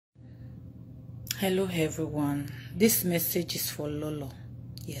Hello everyone, this message is for Lolo.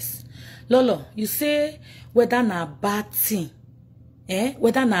 Yes, Lolo, you say whether na bad thing,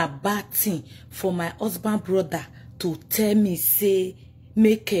 whether na bad thing for my husband brother to tell me say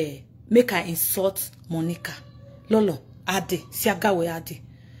make I insult Monica. Lolo, ade siaga we ade,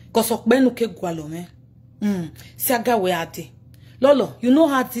 cause okbenu ke gwalo me. Siaga we ade. Lolo, you know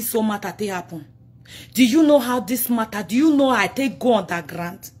how this whole matter they happen? Do you know how this matter? Do you know I take go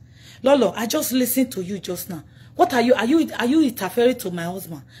underground? Lolo, I just listened to you just now. What are you? Are you interfering to my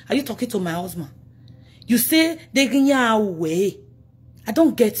husband? Are you talking to my husband? You say they give away. I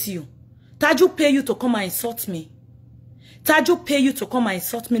don't get you. Taju pay you to come and insult me? Taju pay you to come and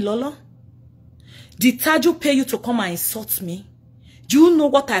insult me, Lolo? Did Taju pay you to come and insult me? Do you know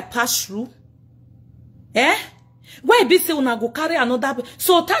what I passed through? Why be say una go carry another?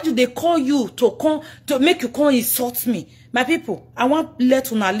 So Taju they call you to come to make you come insult me. My people, I want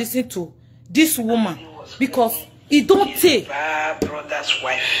let una listen to this woman because it don't take. Brother's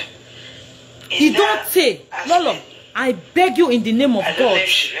wife. It don't take. Lolo, I beg you in the name of God.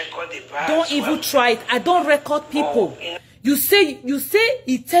 Don't even try it. I don't record people. You say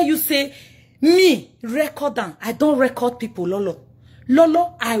it tell you say me record them. I don't record people, Lolo.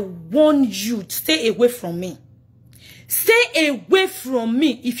 Lolo, I warn you, stay away from me. Stay away from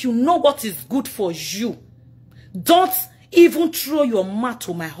me if you know what is good for you. Don't even throw your mouth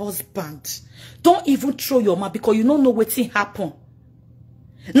to my husband. Don't even throw your mouth because you don't know what happen.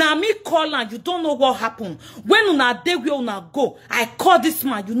 Now me call and you don't know what happened. When una day where una go, I call this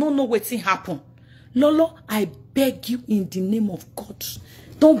man, you don't know what happen. Lolo, I beg you in the name of God.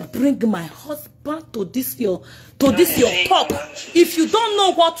 Don't bring my husband to this your talk. If you don't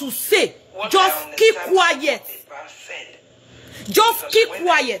know what to say, just keep quiet. Just keep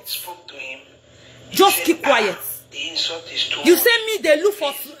quiet. Just keep quiet. You say me they look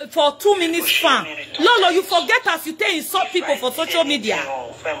for 2 minutes fan. Lolo, you forget as you tell insult people for social media.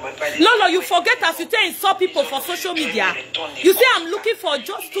 Lolo, you forget as you tell insult people for social media. You say I'm looking for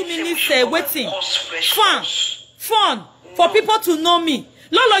just 2 minutes waiting. Fun for people to know me.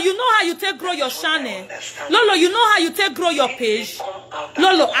 Lolo, you know how you take grow your channel. Lolo, you know how you take grow your page.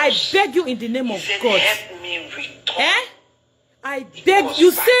 Lolo, I beg you in the name of God. I beg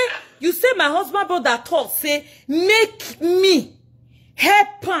you. You say my husband brother talk say make me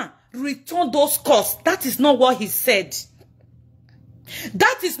help him return those costs. That is not what he said.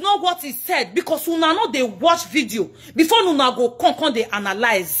 That is not what he said because una know they watch video before una go come they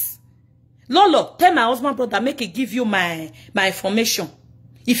analyze. Lolo, tell my husband brother make he give you my information.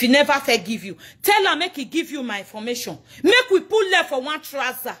 If he never forgive you, tell her make he give you my information. Make we pull left for one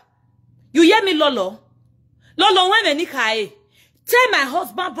trouser. You hear me, Lolo? Lolo, when me tell my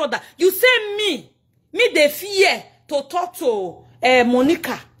husband brother, you say me they fear to talk to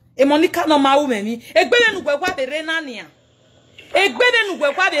Monica. Monica no ma me. Egbele nu gwegwa be renania. Egbele nu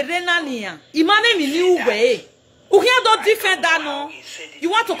gwegwa be renania. Imane mi ni uwe. Uhia don't defend that no. You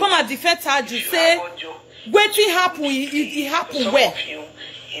want to come and defend her, you say wetin happen it happen where?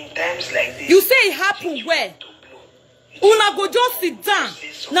 In times like this, you say it happen where? Una go just sit down.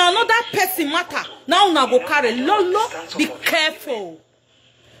 Now another person matter. Now una go carry. Lolo, be careful.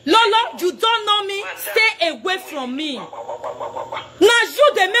 Lolo, you don't know me. Stay away from me. Now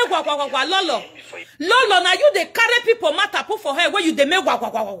you they make wah. Lolo. Lolo, now you they carry people matter put for her where you they make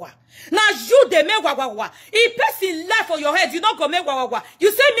wah. Now you they make wah. If person life for your head, you don't go make wah.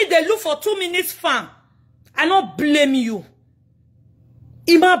 You say me they look for 2 minutes fan. I don't blame you.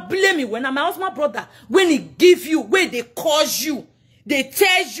 He might blame me when I'm my husband brother. When he give you, when they cause you, they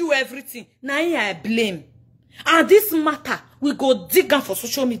tell you everything. Now I blame. And this matter, we go dig on for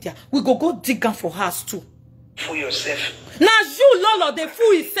social media. We go dig on for us too. Fool yourself. Now you, Lolo, they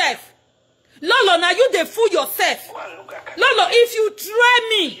fool yourself. Lolo, now you they fool yourself. Lolo, if you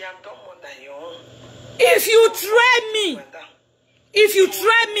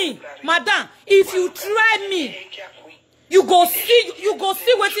try me, madam, if you try me, you go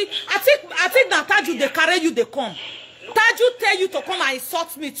see what I think that Taju they carry you they come. Taju tell you to come and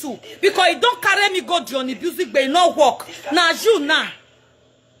insult me too. Because he don't carry me go Johnny music but no work. Now you now.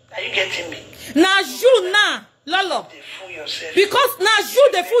 Are you getting me? Now you now, Lolo. Because now you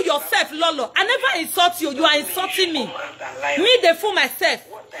they fool yourself, Lolo. I never insult you. You are insulting me. Me they fool myself.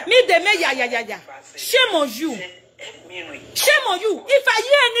 Me they make ya. Shame on you. Shame on you. If I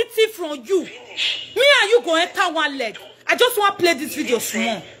hear anything from you, me and you go enter one leg. I just want to play this video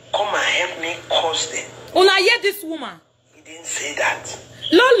small. Come and help me cause them. Una hear this woman? He didn't say that.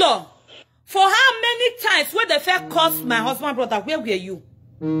 Lolo, for how many times when they first caused my husband brother, where were you?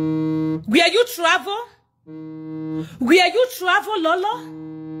 Where you travel? Where you travel,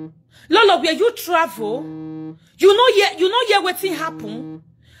 Lolo? Lolo, where you travel, you know hear wetin happen.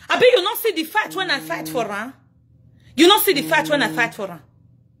 Abi you not see the fight when I fight for her. You not see the fight when I fight for her.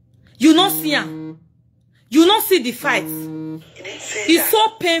 You not see her. You not see the fight. It's so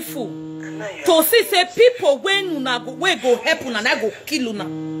painful to see say people when una go help una, I go kill una.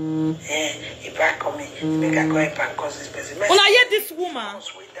 If I come in, make I go help and cause this person. When I hear this woman,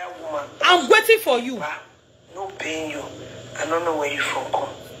 I'm waiting for you. No paying you. I don't know where you from come.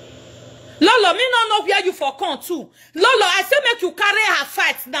 Lolo, me no know where you for come too. Lolo, I say make you carry her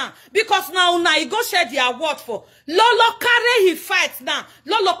fight now. Because now you go share the award for. Lolo, carry his fight now.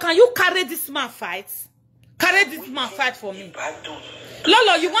 Lolo, can you carry this man fight? Carry this man fight for me.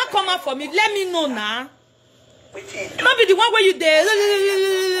 Lolo, you want come out for me? Let me know now. Not be the one where you there.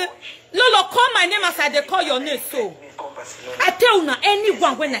 Lolo, call my name as I call your name. So I tell you now,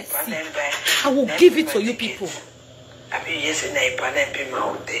 anyone when I see, I will give it to you people.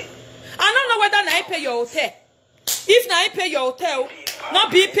 I don't know whether I pay your hotel. If I pay your hotel, not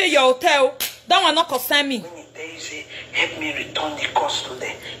be pay your hotel, that will not concern me. When they say, help me return the cost to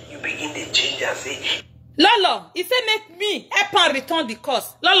them, you begin to change and say, Lolo, he say make me help and return the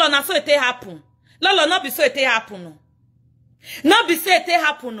cost. Lolo, na so it happen. Lolo, not be so it happen. No. Not be so it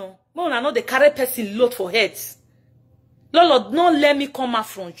happen. No. No, I know the carry person load for heads. Lolo, don't let me come out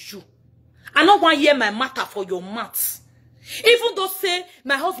from you. I don't want to hear my matter for your mouth. Even though say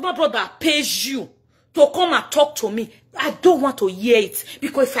my husband brother pays you to come and talk to me, I don't want to hear it.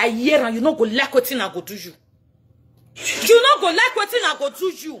 Because if I hear and you not go like what I go do you. You not go like what I go do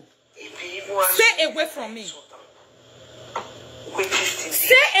you. Stay away from me.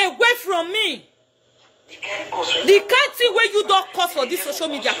 Stay away from me. The kind thing where you don't cause for this social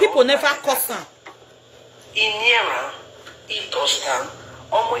media, people never cause them.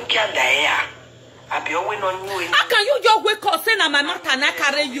 How can you just wake up saying that my matter and I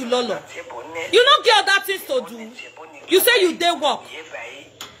carry you, Lolo? You don't get other things to do. You say you day work.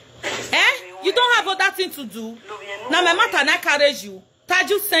 You don't have other things to do. Now my matter and I carry you.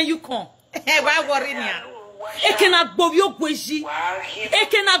 Taju send you come. Why worry me? E cannot bow your gweji. E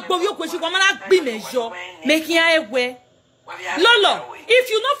cannot bow your gweji. Woman have been a job. Making a way. Lolo, if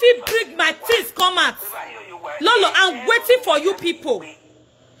you not feel bring my things come out. Lolo, I'm waiting for you people.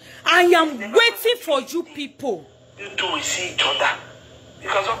 I am waiting for you people. You two will see each other.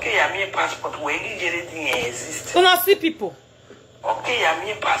 Because okay, I'm your passport. Where did anything exist? Una see people. Okay, I'm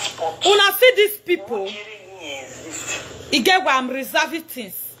your passport. Una see these people. You get why I'm reserving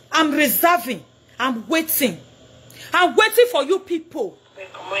things. I'm reserving. I'm waiting. I'm waiting for you people.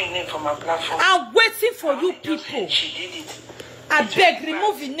 I'm waiting for you people. I beg,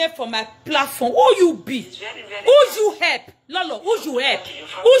 remove the name from my platform. Who you be? Who you help? Lolo, who you help?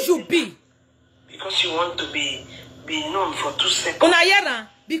 Who you be? Because you want to be known for 2 seconds. Unayera,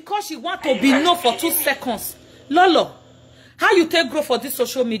 because you want to be known for 2 seconds. Lolo, how you take grow for this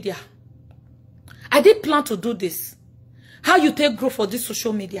social media? I did plan to do this. How you take grow for this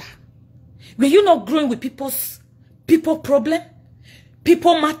social media? Were you not growing with people problem?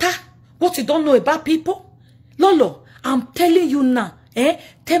 People matter? What you don't know about people? Lolo, I'm telling you now,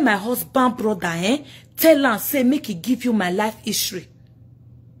 tell my husband, brother, tell and say, make he give you my life history.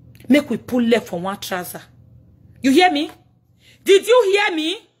 Make we pull left from one trouser. You hear me? Did you hear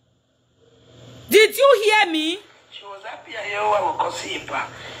me? Did you hear me? She was happy I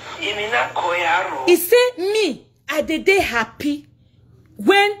he said, me, I did happy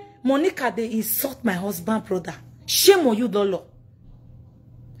when Monica they insult my husband, brother. Shame on you, Lolo.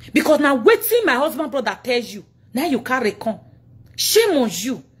 Because now waiting my husband, brother tells you. Now you can't come. Shame on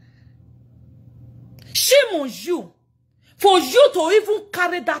you. Shame on you. For you to even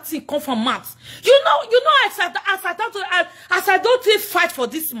carry that thing come from mouth. You know, as I don't even fight for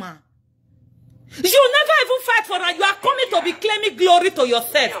this man. You never even fight for that. You are coming to be claiming glory to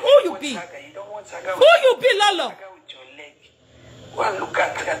yourself. Who you be? Who you be, Lolo? Go and look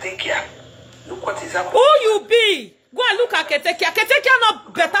at Katekia. Look what is happening. Who you be? Go and look at Katekia. Katekia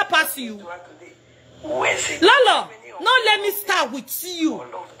not better pass you. Lolo, don't let me start with you.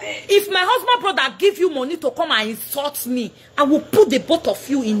 If my husband brother give you money to come and insult me, I will put the both of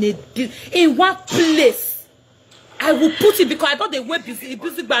you in one place. I will put it because I thought they were busy,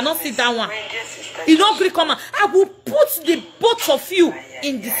 but I not sit that one. You don't agree, come on. I will put the both of you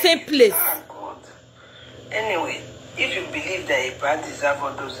in the same place. Anyway, if you believe that Ipa deserve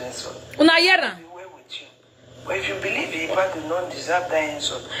all those insults, Unayera. But if you believe Ipa do not deserve that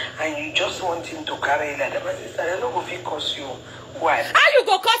insult and you just want him to carry it like that, my sister, I don't know if he cost you. Why? How you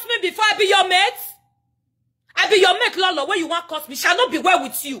go cost me before I be your mate? I be your mate, Lolo. Where you want cost me shall not be well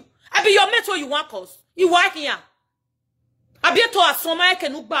with you. I be your mate where you want cost. You are here. Abieto asoma eke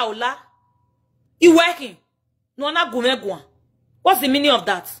nugba ola. You working? No na gumegwa. What's the meaning of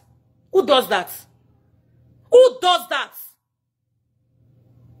that? Who does that? Who does that?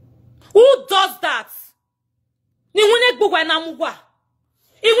 Who does that? Ni wune gbogbo na mugwa.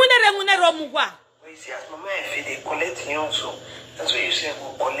 Iwune ro mugwa. You see, as mama if they collect you also, that's what you say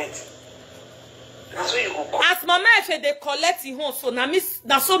go collect. That's what you go collect. As mama if they collect you also,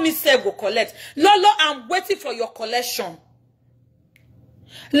 na so me say go collect. Lolo, I'm waiting for your collection.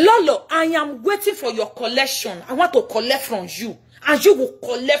 Lolo, I am waiting for your collection. I want to collect from you. And you will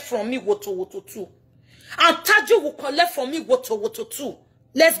collect from me woto too. And Taju will collect from me woto too.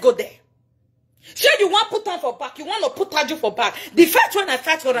 Let's go there. Sure, you want put on for back. You want to put Taju for back. The first one I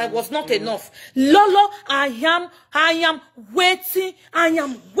fight for was not enough. Lolo, I am waiting. I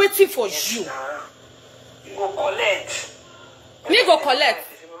am waiting for you. You go collect. Me go collect.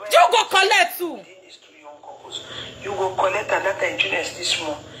 You go collect too. You go collect another insurance this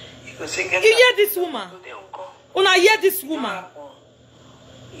month. You go say, you hear this woman? Una hear this woman?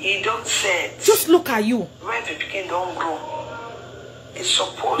 You don't say it. Just look at you. When the pikin don't grow, it's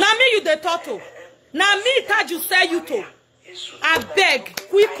supposed. Now me you the turtle. Now me Taju say you to. I beg,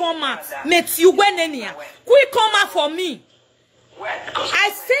 quick come out. Met you when any. Quick come out for me.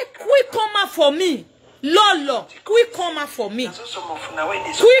 I say quick come out for me. Lolo, quick come out for me.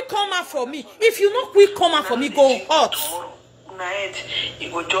 Quick come out for me. If you not quick come out for me, go hot.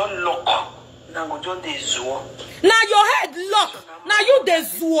 You go just lock. Now go just the zoo. Now your head lock. Now you the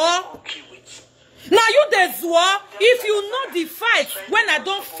zoo. Now you the zoo. If you know the fight, when I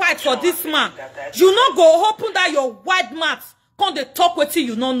don't fight for this man, you not go open that your white mouth. Come the talk with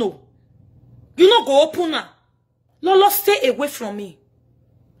you not know. You not go open now. Lolo, stay away from me.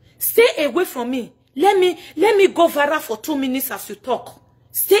 Stay away from me. Let me go viral for 2 minutes as you talk.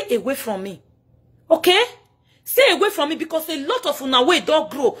 Stay away from me. Okay? Stay away from me because a lot of una way don't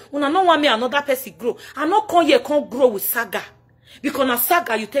grow. Una no want me another person grow. I not come here can't grow with saga. Because na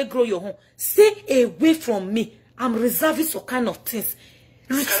saga you take grow your home. Stay away from me. I'm reserving some kind of things.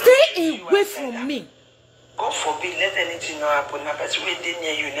 Stay away from me. God forbid let anything happen. Now person wey dey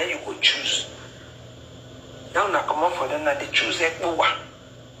near you, now you go choose. Now na come on for them, now they choose ekpowa.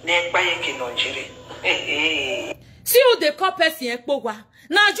 Ne ekpa yeke Nigeria. See who they call person ekpowa.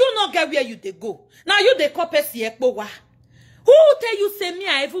 Now you not get where you they go. Now you they call person ekpowa. Who tell you say me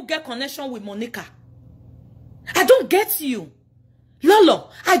I ever get connection with Monica? I don't get you. Lolo,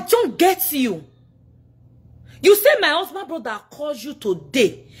 I don't get you. You say my husband brother calls you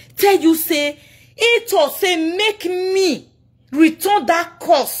today. Tell you say, it or say make me return that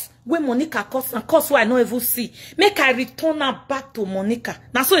course where Monica course and course where I don't even see. Make I return her back to Monica.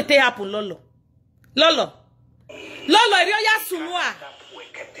 Now so it happen, Lolo. Lolo. Lolo, ya sunua.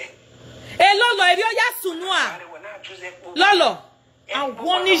 Eh, Lolo, ya sunua. Lolo. I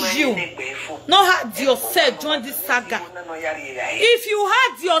warning you. Not hard yourself join this saga. If you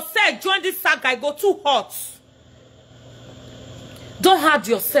hard yourself join this saga, I go too hot. Don't hurt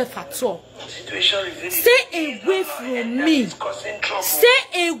yourself at all. Stay away from me.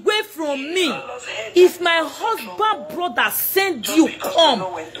 Stay away from me. If my husband brother send you,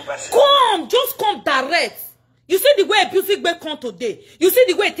 come. Just come direct. You see the way music will come today. You see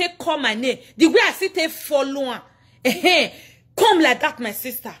the way they call my name. The way I see they follow. Come like that, my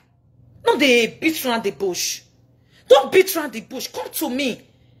sister. Not they beat around the bush. Don't beat around the bush. Come to me.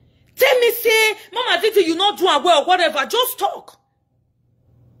 Tell me, say, Mama, did you not do well or whatever? Just talk.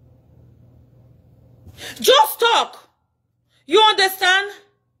 Just talk. You understand?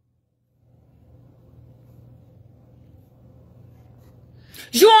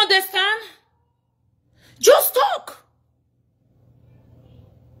 You understand? Just talk.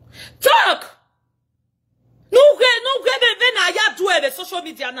 Talk. No, I do the social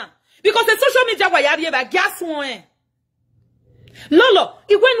media now. Because the social media why you have gas one. Lolo,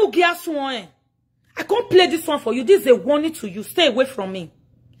 it when you gas one. I can't play this one for you. This is a warning to you. Stay away from me.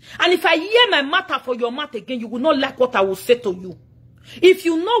 And if I hear my matter for your mouth again, you will not like what I will say to you. If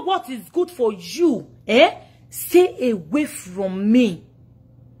you know what is good for you, stay away from me.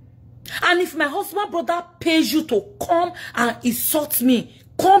 And if my husband brother pays you to come and insult me,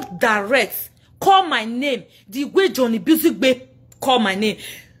 come direct. Call my name. The way Johnny Music Bay call my name.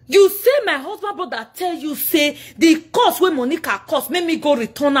 You say my husband brother tell you say the cost where Monica cost, make me go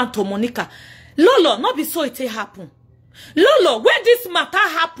return her to Monica. Lolo, not be so it happen. Lolo, when this matter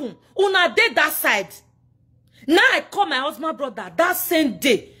happen, una dey that side. Now I call my husband brother that same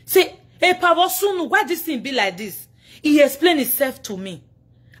day. Say, hey, Pavosunu, why this thing be like this? He explained himself to me.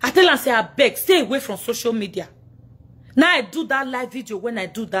 I tell him, say, I beg, stay away from social media. Now I do that live video when I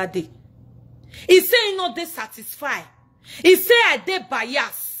do that day. He say, you know, they satisfy. He say I dey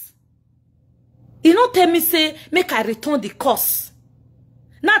bias. He not tell me say make I return the course.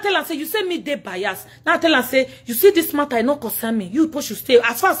 Now tell her say you say me dey bias. Now tell her say you see this matter I not concern me. You supposed to stay.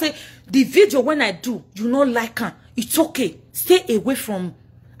 As far as say the video when I do you not like her. It's okay. Stay away from.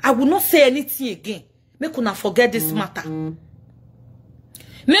 I will not say anything again. Make una forget this matter.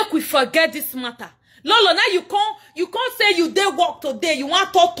 Make we forget this matter. Lolo, now you can't say you dey work today. You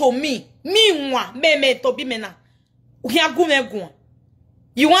want to talk to me. Me to be mena.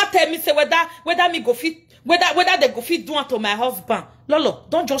 You want to tell me say whether me go fit whether they go fit do it to my husband. Lolo,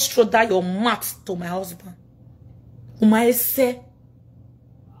 don't just throw that your mat to my husband. Umae se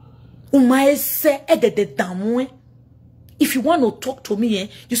de damwe. If you want to talk to me,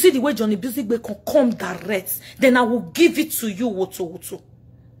 you see the way Johnny Music can come direct, then I will give it to you. Woto.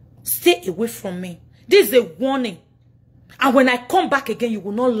 Stay away from me. This is a warning. And when I come back again, you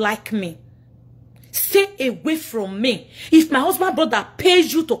will not like me. Stay away from me. If my husband brother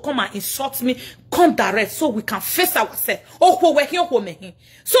pays you to come and insult me, come direct so we can face ourselves.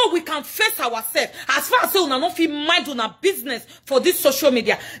 So we can face ourselves. As far as we not feel mind on our business for this social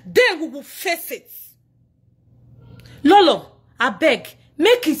media, then we will face it. Lolo, I beg,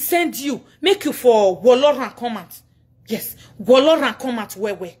 make it send you, make you for Woloran comment. Yes, Woloran comment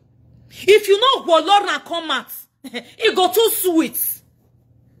where. If you know Woloran comment, it go too sweet.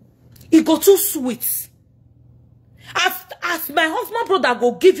 It go too sweet. As my husband brother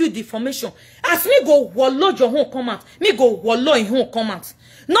go give you the information, as me go Wolo your home comment, me go Wolo in home comment.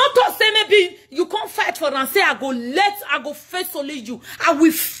 Not to say maybe you can't fight for and say I go face only you. I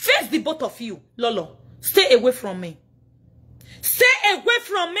will face the both of you. Lolo, stay away from me. Stay away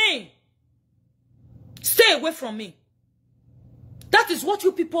from me. Stay away from me. That is what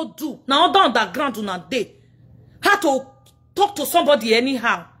you people do. Now down underground on a day. How to talk to somebody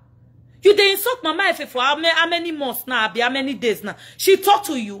anyhow. You they insult Mama Efe for how many months now, how many days now. She talk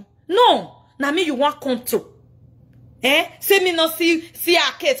to you. No. Now me you want come to. Say me no see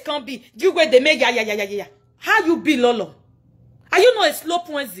our kids can't be. You where they make yeah. How you be Lolo? Are you not a slow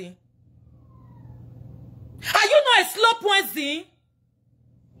poison? Are you not a slow poison?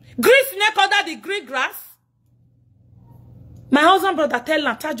 Grease neck under the green grass. My husband brother tell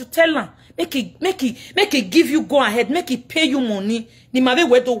her, make it give you go ahead, make it pay you money. Ni mabe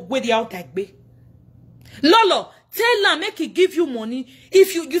we do we the out like be. Lolo, tell her make it give you money.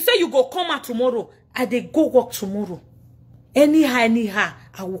 If you say you go come out tomorrow, I dey go work tomorrow. Anyhow,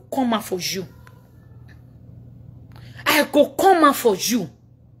 I will come out for you. I go come out for you.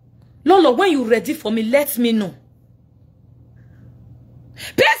 Lolo, when you ready for me, let me know.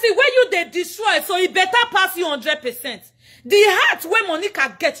 Person when you they destroy, so it better pass you 100%. The heart where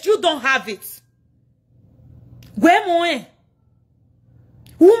Monica gets, you don't have it. Where moe?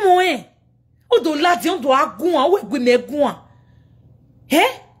 Who moe? Odo la di on do agun, we me gun.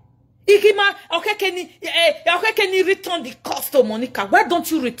 Ikima, okay, can you return the cost to Monica? Why don't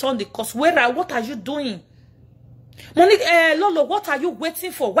you return the cost? What are you doing? Monica, Lolo, what are you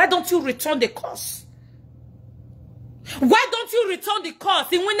waiting for? Why don't you return the cost? Why don't you return the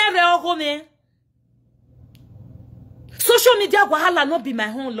cost? Social media wahala not be my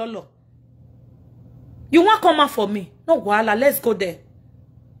home, Lolo. You want come out for me? No wahala, let's go there.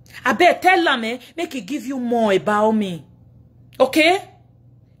 I bet tell her, make it give you more about me. Okay?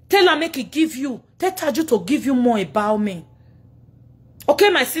 Tell her, make it give you. Tell Taju to give you more about me. Okay,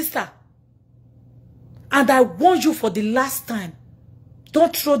 my sister? And I warn you for the last time.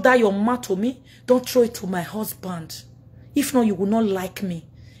 Don't throw that your mouth to me. Don't throw it to my husband. If not, you will not like me.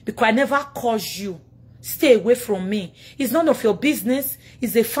 Because I never caused you. Stay away from me. It's none of your business.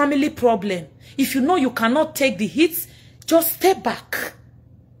 It's a family problem. If you know you cannot take the hits, just step back.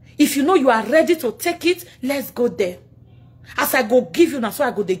 If you know you are ready to take it, let's go there. As I go give you, now so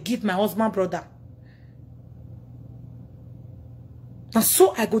I go to give my husband brother. And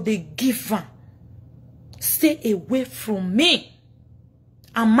so I go to give her. Stay away from me.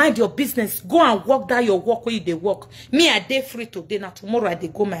 And mind your business. Go and work that your work where you dey work. Me, I dey free today. Now tomorrow I dey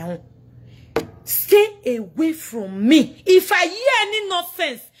go my own. Stay away from me. If I hear any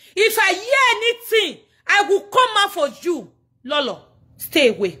nonsense, if I hear anything, I will come out for you. Lolo, stay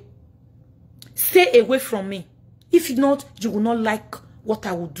away. Stay away from me. If not, you will not like what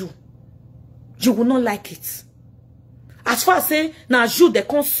I will do. You will not like it. As far as say, now you the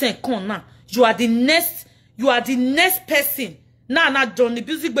consent come now. You are the next person. Now Johnny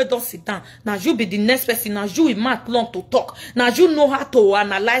Music but don't sit down. Now you be the next person. Now you might long to talk. Now you know how to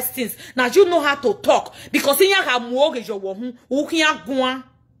analyze things. Now you know how to talk. Because in your mortgage your woman who can't go on.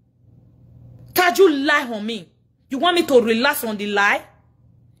 Can you lie on me? You want me to relax on the lie?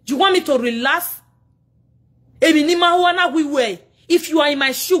 You want me to relax? If you are in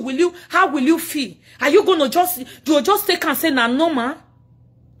my shoe, how will you feel? Are you gonna you'll just take and say na normal?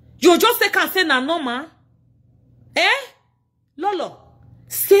 You'll just take and say na normal? Eh? Lolo,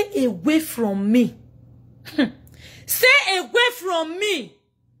 stay away from me. Stay away from me.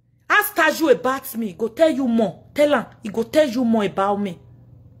 Ask Taju about me. Go tell you more. Tell him. He go tell you more about me.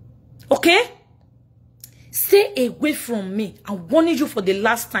 Okay? Stay away from me. I'm warning you for the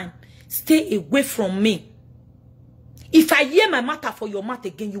last time. Stay away from me. If I hear my matter for your mouth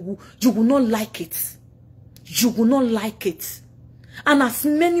again, you will not like it. You will not like it. And as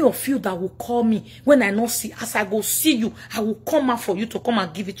many of you that will call me when I not see, as I go see you, I will come out for you to come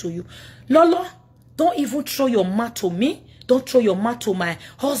and give it to you. Lolo, don't even throw your mouth to me. Don't throw your mouth to my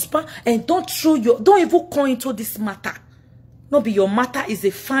husband. And don't even come into this matter. No be your matter is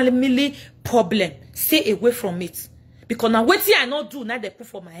a family problem. Stay away from it. Because now what I not do, now they put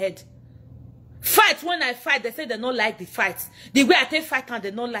for my head. Fight, when I fight, they say they don't like the fight. The way I take fight and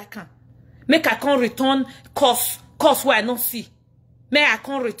they don't like them. Make I can't return course where I not see. May I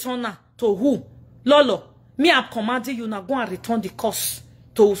can't return her to who? Lolo, me I'm commanding you now go and return the course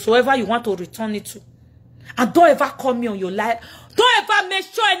to whosoever you want to return it to. And don't ever call me on your life. Don't ever make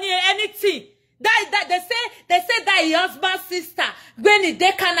sure anything. That they say that your husband's sister when he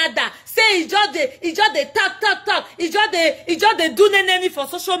dey Canada say he just the talk. He just the do enemy for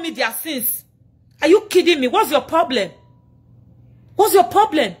social media since. Are you kidding me? What's your problem? What's your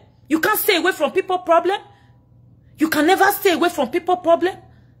problem? You can't stay away from people's problem? You can never stay away from people's problem?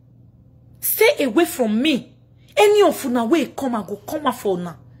 Stay away from me. Any of you now way come and go come out for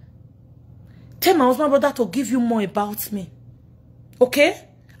now. Tell my husband brother to give you more about me. Okay?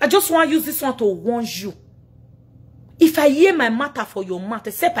 I just want to use this one to warn you. If I hear my matter for your mouth,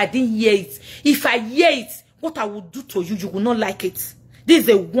 except I didn't hear it. If I hear it, what I will do to you, you will not like it. This is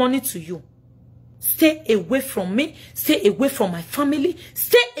a warning to you. Stay away from me. Stay away from my family.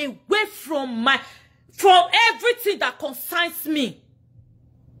 Stay away from everything that concerns me.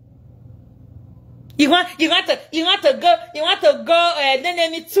 You want to go,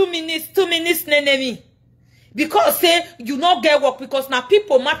 enemy 2 minutes, enemy. Because say you not get work because now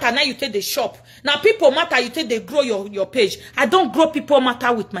people matter, now you take the shop. Now people matter, you take they grow your page. I don't grow people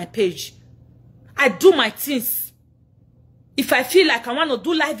matter with my page. I do my things. If I feel like I want to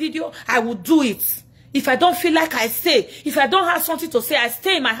do live video, I will do it. If I don't feel like I stay. If I don't have something to say, I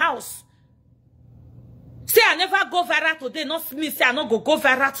stay in my house. Say I never go viral today, not me say I not go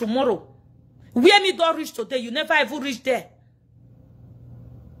viral tomorrow. Where me don't reach today, you never ever reach there.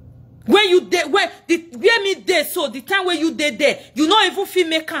 When you there, where me there, so the time where you there, you not even feel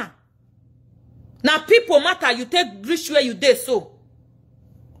maker. Now people matter, you take reach where you there, so.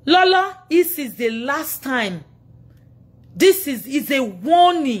 Lola, this is the last time. This is a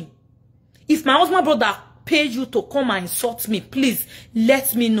warning. If my husband brother pay you to come and insult me, please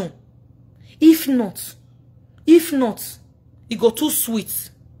let me know. If not, it go too sweet.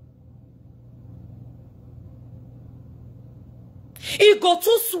 It go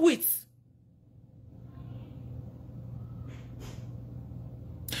too sweet.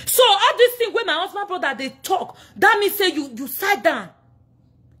 So all this thing when my husband brother they talk, that means say you sat down.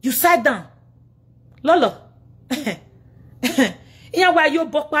 You sat down. Lolo. Yeah, why you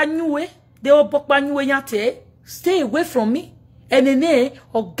bokpa nyue? They all bokpa nyue yate. Stay away from me. And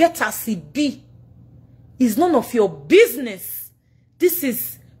or get as it be. It's none of your business. This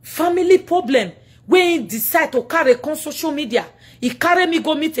is family problem. When you decide to carry on social media, he carry me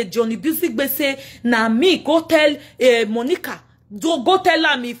go meet a Johnny Music be say, na me go tell Monica. Go tell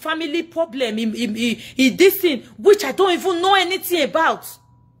her me family problem. He this thing which I don't even know anything about.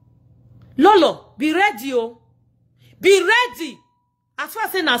 Lolo, be ready, oh. Be ready. As far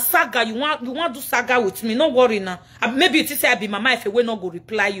as saying a saga, you want to do saga with me. No worry now. Maybe you say I be mama if I will not go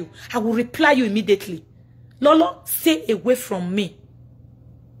reply you. I will reply you immediately. Lolo, stay away from me.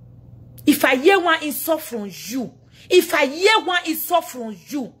 If I hear one insult from you,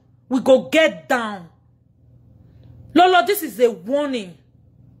 we go get down. Lolo, this is a warning.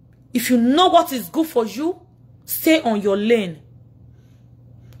 If you know what is good for you, stay on your lane.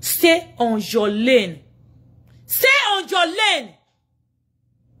 Stay on your lane. Stay on your lane.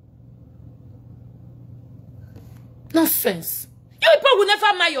 Nonsense. You people will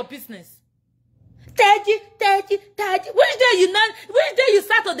never mind your business. Taji. Which day you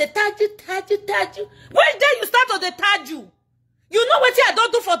start on the Taji? Which day you start on the Taju? You know what I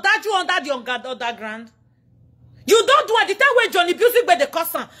don't do for Taju under the underground? You don't do at the time when Johnny Music Bay the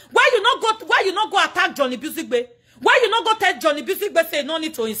cousin. Why you not go attack Johnny Music Bay? Why you not go tell Johnny Music Bay say no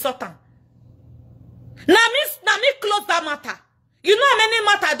need to insult him? Now me close that matter. You know how many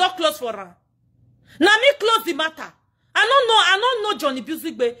matter I don't close for her. Now me close the matter. I don't know Johnny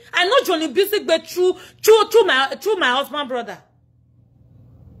Busigbe. I know Johnny Busigbe through my husband brother.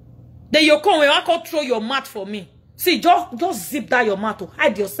 Then you come when I can throw your mat for me. See, just zip that your mat.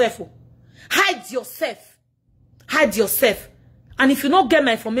 Hide yourself. Hide yourself. Hide yourself. And if you don't get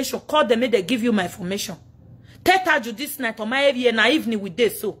my information, call them and they give you my information. Tell you this night or my area na evening with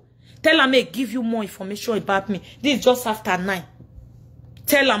this so. Tell them I give you more information about me. This is just after 9.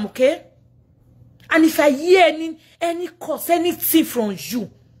 Tell them, okay? And if I hear any cause, anything from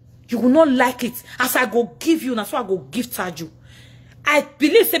you, you will not like it. As I go give you, that's why I go gift you. I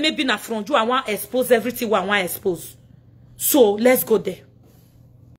believe say maybe na from you, I want to expose everything I want to expose. So let's go there.